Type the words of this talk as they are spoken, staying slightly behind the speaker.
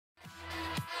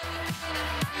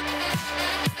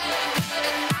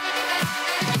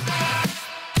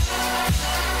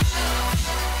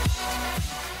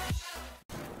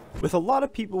With a lot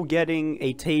of people getting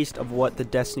a taste of what the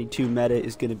Destiny 2 meta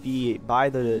is going to be by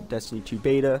the Destiny 2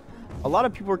 beta, a lot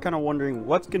of people are kind of wondering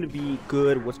what's going to be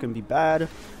good, what's going to be bad.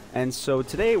 And so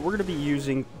today we're going to be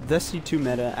using Destiny 2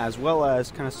 meta as well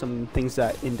as kind of some things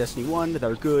that in Destiny 1 that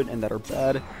are good and that are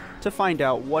bad to find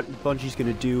out what Bungie's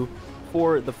going to do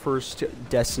for the first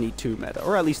Destiny 2 meta,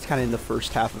 or at least kind of in the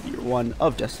first half of year 1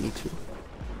 of Destiny 2.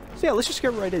 So yeah, let's just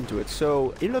get right into it.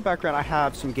 So in the background I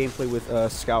have some gameplay with a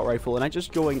scout rifle, and I'm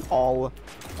just going all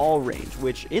range,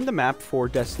 which in the map for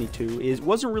Destiny 2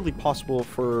 wasn't really possible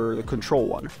for the control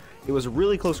one. It was a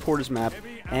really close quarters map,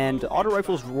 and auto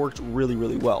rifles worked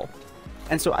really well.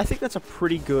 And so I think that's a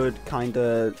pretty good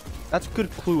that's a good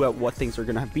clue at what things are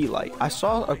gonna be like. I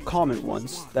saw a comment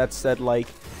once that said like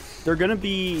they're gonna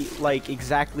be like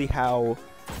exactly how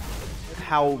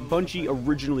Bungie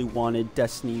originally wanted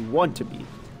Destiny 1 to be.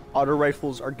 Auto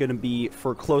rifles are going to be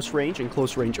for close range and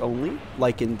close range only,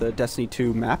 like in the Destiny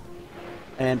 2 map.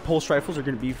 And pulse rifles are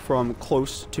going to be from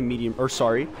close to medium,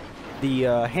 the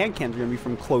hand cannons are going to be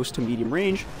from close to medium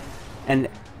range. And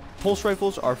pulse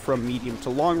rifles are from medium to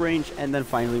long range. And then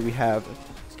finally we have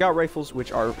scout rifles,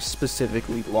 which are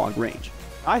specifically long range.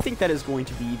 I think that is going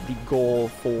to be the goal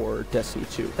for Destiny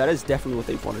 2. That is definitely what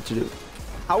they wanted to do.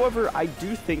 However, I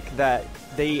do think that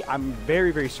I'm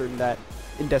very certain that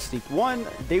in Destiny 1,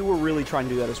 they were really trying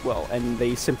to do that as well, and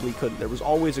they simply couldn't. There was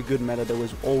always a good meta, there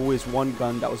was always one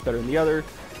gun that was better than the other,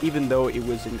 even though it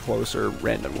was in close or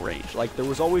random range. Like, there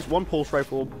was always one pulse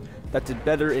rifle that did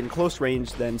better in close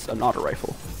range than an auto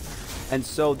rifle. And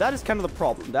so that is kind of the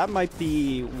problem. That might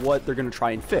be what they're going to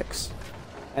try and fix.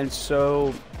 And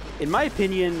so, in my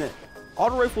opinion,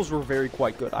 auto rifles were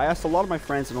quite good. I asked a lot of my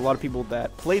friends and a lot of people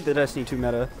that played the Destiny 2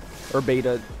 meta, or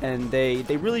beta, and they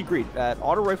really agreed that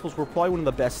auto rifles were probably one of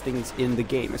the best things in the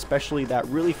game, especially that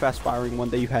really fast firing one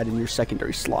that you had in your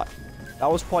secondary slot.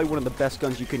 That was probably one of the best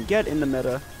guns you can get in the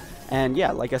meta, and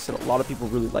yeah, like I said, a lot of people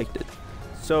really liked it.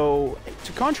 So,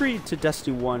 contrary to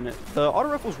Destiny 1, the auto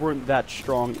rifles weren't that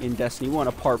strong in Destiny 1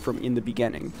 apart from in the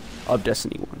beginning of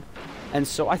Destiny 1. And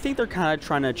so I think they're kind of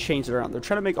trying to change it around. They're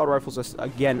trying to make auto rifles,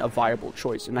 again, a viable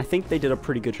choice, and I think they did a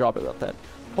pretty good job about that.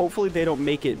 Hopefully they don't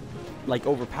make it like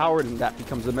overpowered and that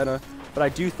becomes the meta, but I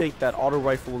do think that auto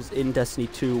rifles in Destiny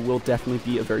 2 will definitely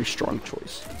be a very strong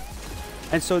choice.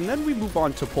 And so then we move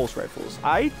on to pulse rifles.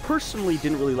 I personally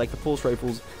didn't really like the pulse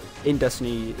rifles in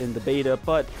Destiny in the beta,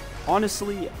 but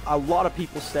honestly, a lot of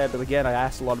people said, and again, I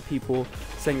asked a lot of people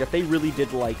saying that they really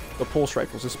did like the pulse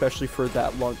rifles, especially for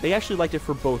that long. They actually liked it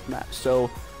for both maps, so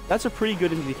that's a pretty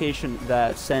good indication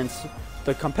that since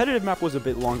the competitive map was a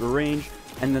bit longer range,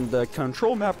 and then the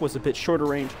control map was a bit shorter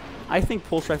range, I think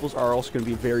pulse rifles are also going to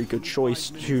be a very good choice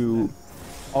to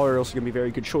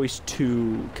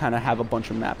kind of have a bunch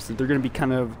of maps. They're going to be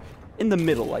kind of in the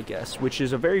middle, I guess, which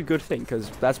is a very good thing, because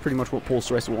that's pretty much what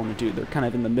pulse rifles want to do. They're kind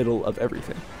of in the middle of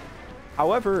everything.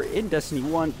 However, in Destiny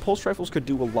 1, pulse rifles could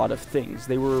do a lot of things.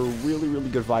 They were a really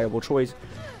good viable choice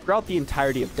throughout the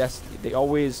entirety of Destiny. They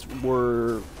always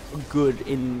were good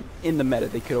in the meta.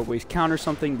 They could always counter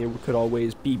something, they could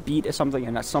always be beat at something,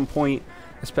 and at some point,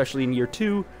 especially in year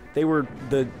 2, they were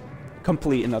the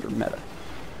complete and utter meta.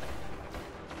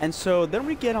 And so then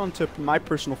we get on to my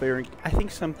personal favorite. I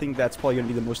think something that's probably going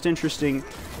to be the most interesting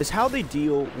is how they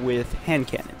deal with hand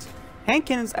cannons. Hand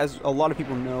cannons, as a lot of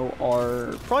people know,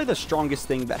 are probably the strongest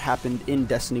thing that happened in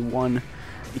Destiny 1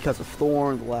 because of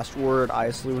Thorn, The Last Word,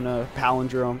 Ias Luna,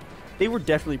 Palindrome. They were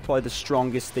definitely probably the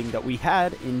strongest thing that we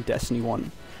had in Destiny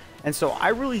 1. And so I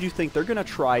really do think they're going to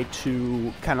try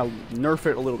to kind of nerf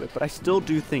it a little bit, but I still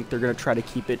do think they're going to try to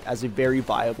keep it as a very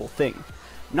viable thing.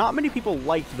 Not many people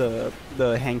liked the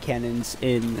hand cannons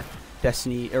in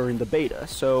Destiny or in the beta,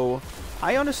 so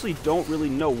I honestly don't really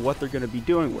know what they're going to be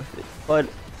doing with it. But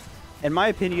in my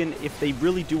opinion, if they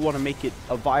really do want to make it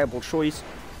a viable choice,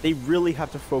 they really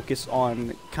have to focus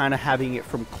on kind of having it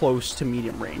from close to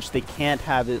medium range. They can't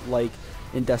have it like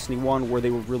in Destiny 1 where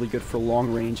they were really good for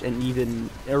long range and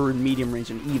in medium range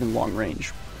and even long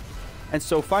range. And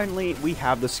so finally we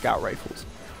have the scout rifles.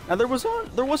 Now there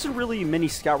wasn't really many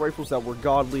scout rifles that were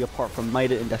godly apart from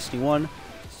Mida in Destiny 1,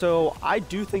 so I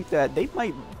do think that they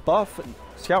might buff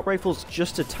scout rifles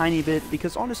just a tiny bit,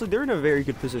 because honestly they're in a very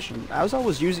good position. As I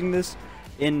was using this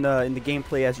in the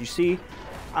gameplay, as you see,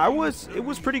 it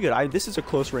was pretty good. This is a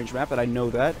close range map, and I know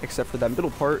that, except for that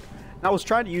middle part. And I was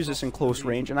trying to use this in close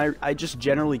range, and I just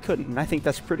generally couldn't, and I think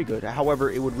that's pretty good.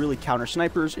 However, it would really counter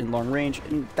snipers in long range,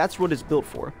 and that's what it's built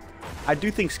for. I do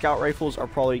think scout rifles are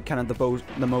probably kind of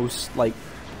the most, like,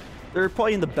 they're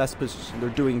probably in the best position. They're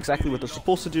doing exactly what they're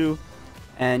supposed to do,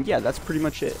 and yeah, that's pretty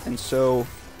much it. And so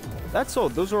that's all.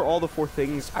 Those are all the 4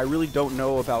 things. I really don't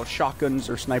know about shotguns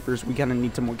or snipers. We kind of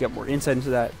need to get more insight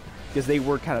into that, because they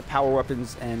were kind of power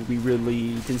weapons, and we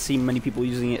really didn't see many people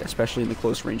using it, especially in the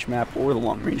close range map or the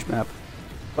long range map.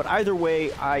 But either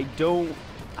way,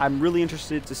 I'm really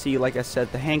interested to see, like I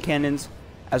said, the hand cannons,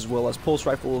 as well as pulse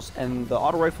rifles and the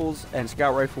auto rifles and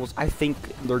scout rifles. I think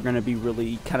they're going to be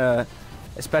really kind of,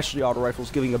 especially auto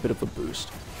rifles, giving a bit of a boost.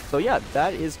 So yeah,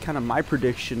 that is kind of my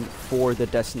prediction for the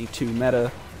Destiny 2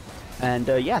 meta. And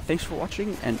yeah, thanks for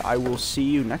watching, and I will see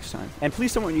you next time. And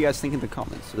please tell me what you guys think in the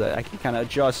comments, so that I can kind of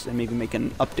adjust and maybe make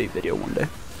an update video one day.